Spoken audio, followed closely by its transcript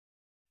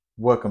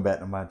Welcome back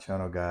to my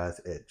channel, guys,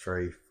 at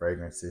Trey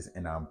Fragrances,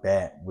 and I'm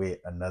back with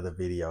another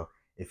video.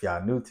 If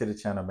y'all new to the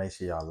channel, make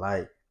sure y'all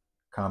like,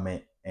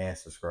 comment, and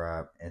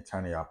subscribe, and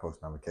turn on y'all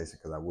post notifications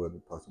because I will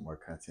be posting more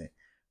content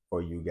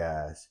for you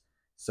guys.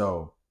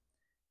 So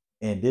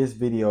in this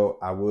video,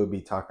 I will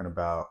be talking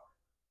about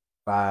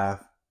 5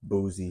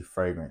 boozy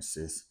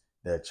fragrances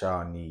that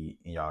y'all need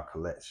in y'all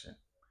collection.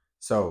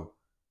 So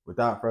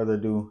without further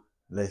ado,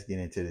 let's get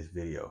into this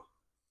video.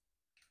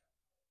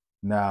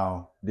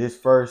 Now, this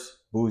first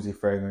boozy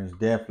fragrance,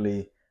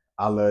 definitely,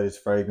 I love this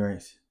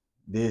fragrance.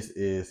 This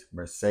is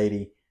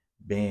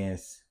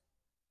Mercedes-Benz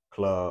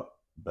Club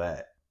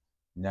Black.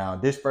 Now,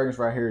 this fragrance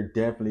right here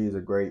definitely is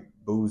a great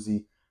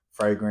boozy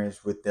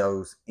fragrance with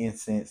those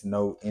incense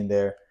note in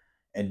there.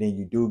 And then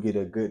you do get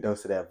a good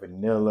dose of that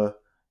vanilla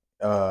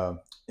uh,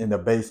 in the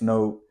base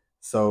note.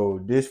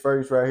 So this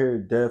fragrance right here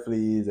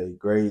definitely is a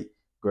great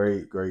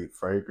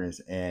fragrance,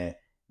 and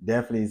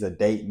definitely is a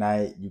date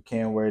night. You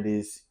can wear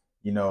this,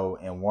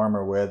 in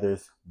warmer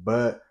weathers,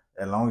 but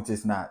as long as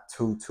it's not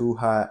too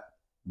hot,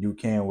 you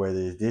can wear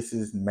this. This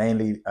is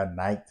mainly a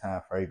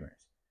nighttime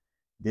fragrance.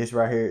 This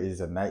right here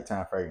is a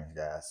nighttime fragrance,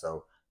 guys.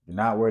 So do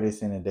not wear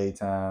this in the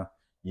daytime,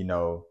 you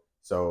know.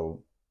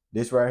 So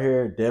this right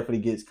here definitely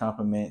gets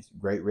compliments,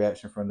 great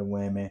reaction from the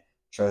women.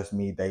 Trust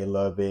me, they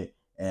love it.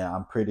 And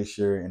I'm pretty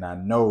sure, and I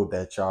know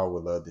that y'all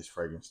will love this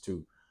fragrance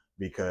too.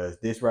 Because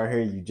this right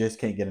here, you just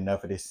can't get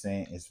enough of this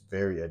scent. It's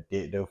very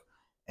addictive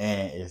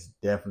and it's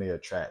definitely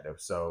attractive.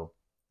 So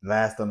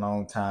lasts a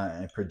long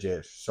time and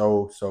projects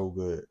so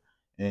good.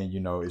 And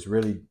it's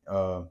really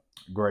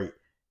great.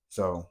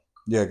 So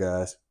yeah,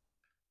 guys,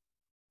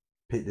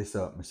 pick this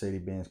up,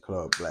 Mercedes-Benz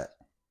Club Black.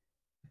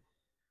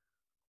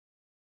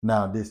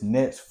 Now, this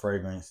next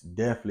fragrance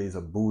definitely is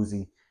a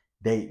boozy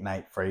date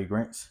night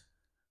fragrance.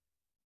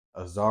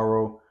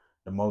 Azzaro,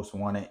 the most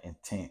wanted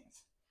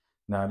intense.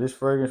 Now, this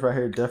fragrance right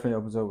here definitely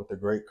opens up with a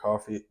great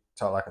coffee,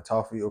 like a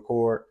toffee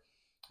accord,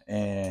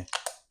 and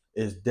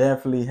it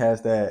definitely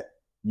has that,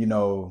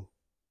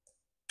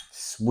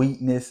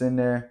 sweetness in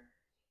there.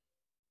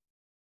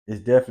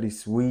 It's definitely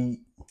sweet.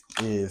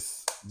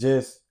 It's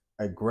just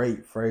a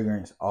great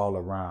fragrance all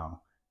around.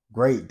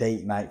 Great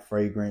date night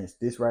fragrance.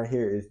 This right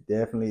here is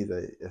definitely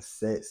a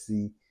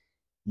sexy,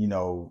 you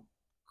know,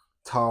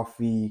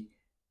 toffee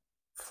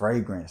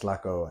fragrance,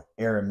 like a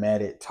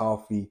aromatic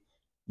toffee,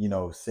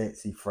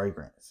 sexy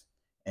fragrance.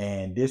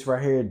 And this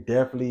right here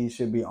definitely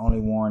should be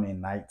only worn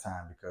in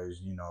nighttime because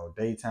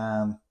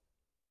daytime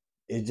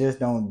it just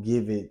don't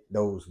give it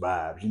those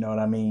vibes. You know what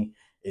I mean?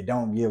 It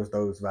don't give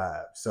those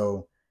vibes.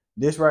 So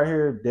this right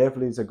here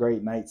definitely is a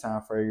great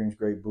nighttime fragrance,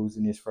 great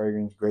booziness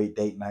fragrance, great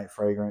date night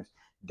fragrance.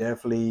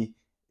 Definitely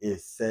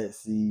is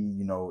sexy.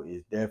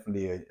 It's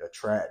definitely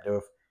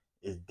attractive.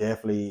 It's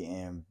definitely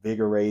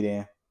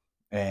invigorating,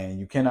 and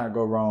you cannot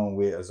go wrong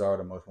with Azar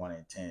the Most Wanted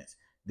Intense.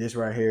 This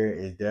right here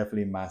is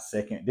definitely my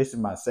second. This is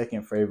my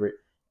second favorite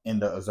in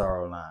the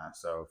Azaro line.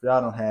 So if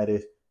y'all don't have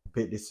this,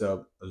 pick this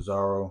up.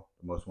 Azaro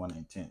the Most Wanted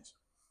Intense.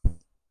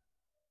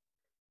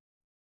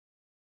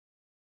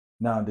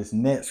 Now, this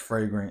next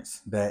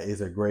fragrance that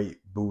is a great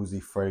boozy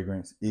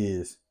fragrance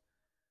is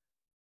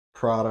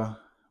Prada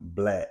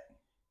Black.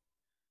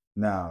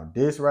 Now,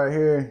 this right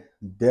here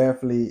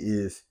definitely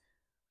is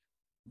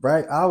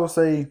right. I would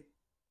say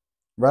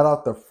right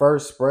off the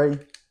first spray,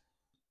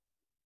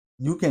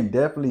 you can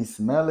definitely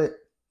smell it,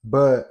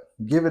 but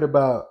give it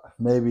about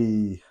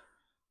maybe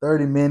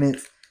 30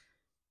 minutes,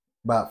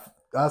 about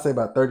I'll say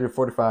about 30 to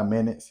 45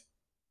 minutes.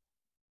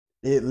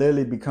 It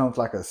literally becomes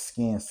like a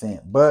skin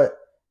scent, but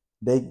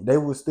they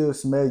will still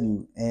smell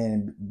you.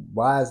 And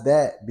why is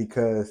that?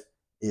 Because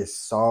it's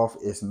soft,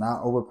 it's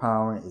not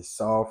overpowering, it's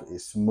soft,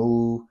 it's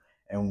smooth,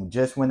 and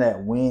just when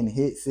that wind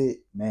hits it,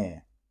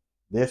 man,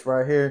 this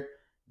right here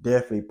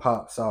definitely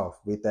pops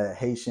off with that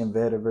Haitian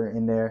vetiver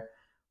in there,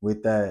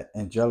 with that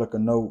angelica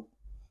note.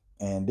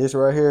 And this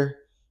right here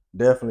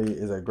definitely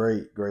is a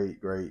great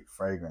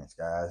fragrance,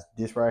 guys.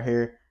 This right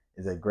here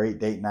is a great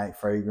date night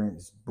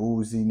fragrance.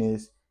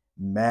 Booziness,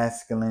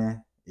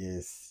 masculine,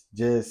 is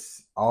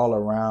just all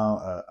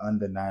around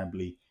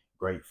undeniably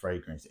great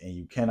fragrance. And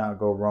you cannot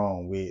go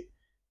wrong with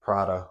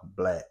Prada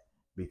Black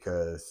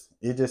because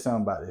it's just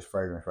something about this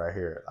fragrance right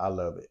here. I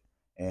love it.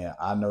 And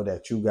I know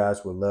that you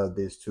guys will love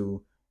this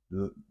too.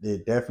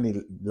 It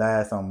definitely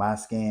lasts on my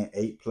skin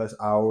 8+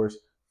 hours.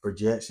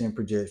 Projection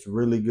projects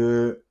really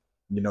good.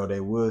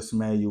 They will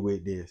smell you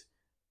with this.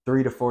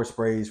 3 to 4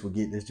 sprays will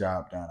get this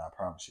job done. I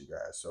promise you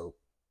guys. So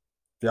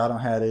if y'all don't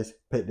have this,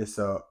 pick this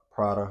up.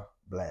 Prada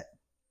Black.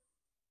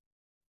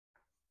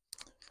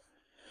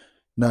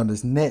 Now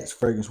this next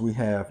fragrance we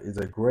have is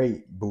a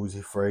great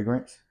boozy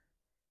fragrance.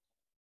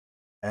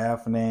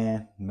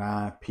 Afnan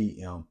 9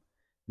 p.m.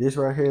 This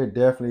right here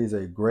definitely is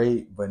a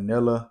great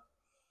vanilla.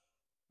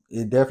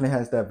 It definitely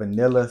has that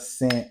vanilla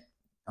scent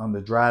on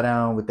the dry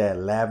down with that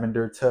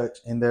lavender touch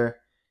in there.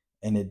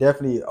 And it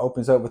definitely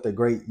opens up with a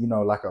great,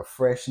 like a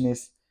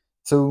freshness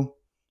too.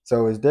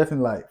 So it's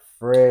definitely like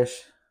fresh,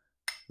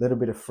 little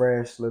bit of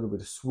fresh, little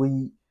bit of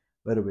sweet,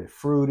 little bit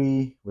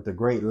fruity with a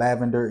great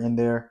lavender in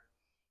there.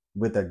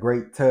 with a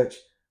great touch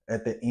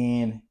at the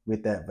end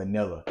with that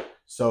vanilla.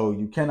 So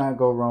you cannot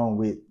go wrong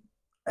with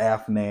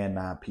Afnan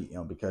 9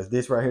 p.m. because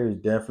this right here is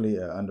definitely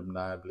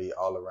undeniably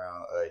all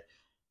around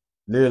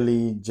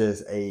literally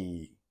just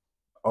a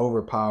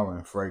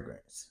overpowering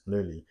fragrance.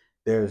 Literally,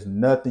 there's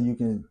nothing you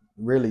can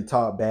really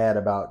talk bad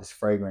about this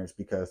fragrance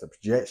because the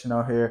projection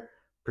on here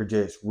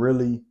projects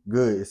really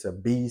good. It's a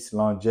beast.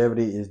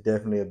 Longevity is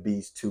definitely a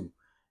beast too.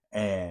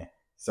 And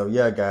so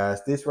yeah,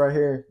 guys, this right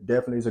here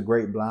definitely is a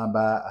great blind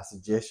buy. I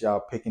suggest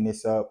y'all picking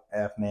this up,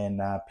 Afnan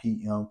 9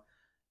 p.m.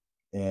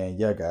 And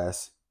yeah,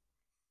 guys.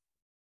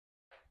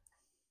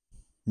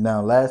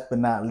 Now, last but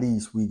not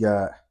least, we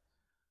got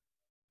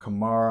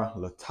Kamara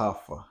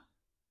Latafa.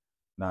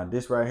 Now,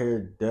 this right here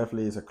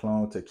definitely is a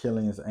clone to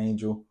Killian's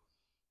Angel.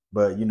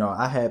 But, you know,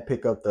 I had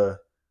pick up the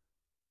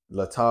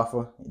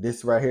Latafa.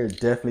 This right here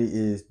definitely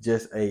is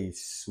just a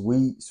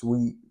sweet,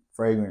 sweet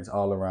fragrance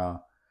all around.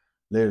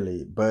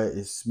 Literally. But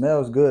it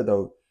smells good,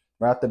 though.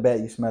 Right off the bat,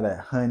 you smell that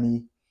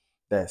honey,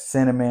 that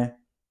cinnamon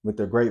with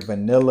the great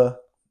vanilla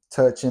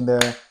touch in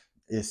there.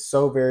 It's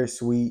so very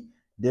sweet.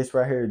 This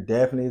right here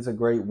definitely is a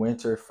great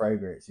winter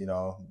fragrance. You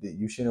know,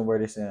 you shouldn't wear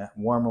this in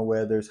warmer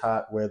weathers,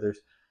 hot weathers.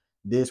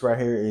 This right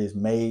here is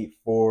made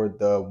for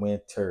the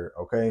winter,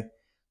 okay?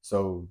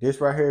 So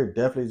this right here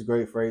definitely is a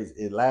great fragrance.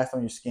 It lasts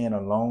on your skin a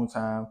long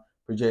time,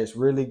 projects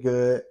really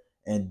good,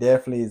 and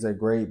definitely is a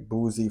great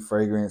boozy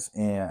fragrance.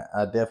 And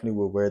I definitely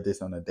would wear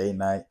this on a date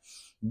night.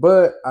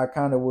 But I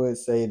kind of would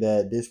say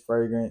that this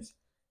fragrance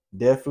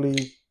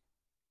definitely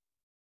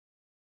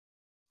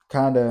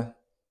kind of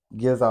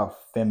gives off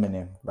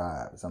feminine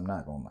vibes. I'm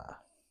not gonna lie.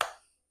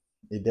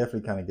 It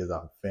definitely kind of gives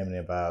off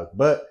feminine vibes,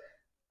 but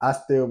I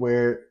still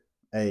wear it.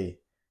 Hey,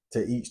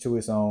 to each to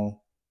its own.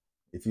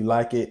 If you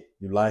like it,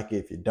 you like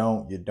it. If you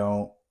don't, you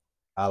don't.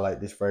 I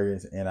like this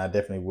fragrance, and I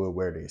definitely would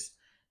wear this.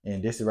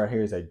 And this right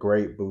here is a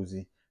great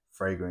boozy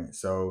fragrance.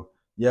 So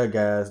yeah,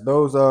 guys,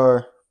 those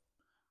are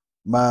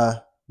my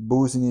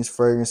booziness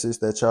fragrances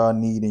that y'all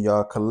need in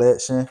y'all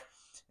collection.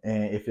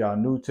 And if y'all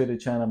new to the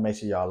channel, make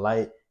sure y'all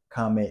like,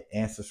 comment,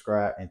 and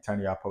subscribe, and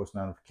turn y'all post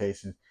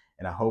notifications.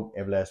 And I hope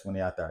every last one of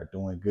y'all out there are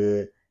doing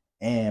good.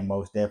 And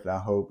most definitely, I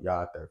hope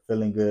y'all out there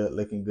feeling good,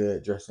 looking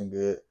good, dressing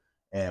good,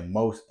 and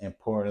most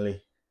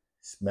importantly,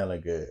 smelling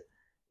good.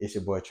 It's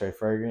your boy Trey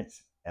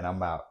Fragrance, and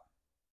I'm out.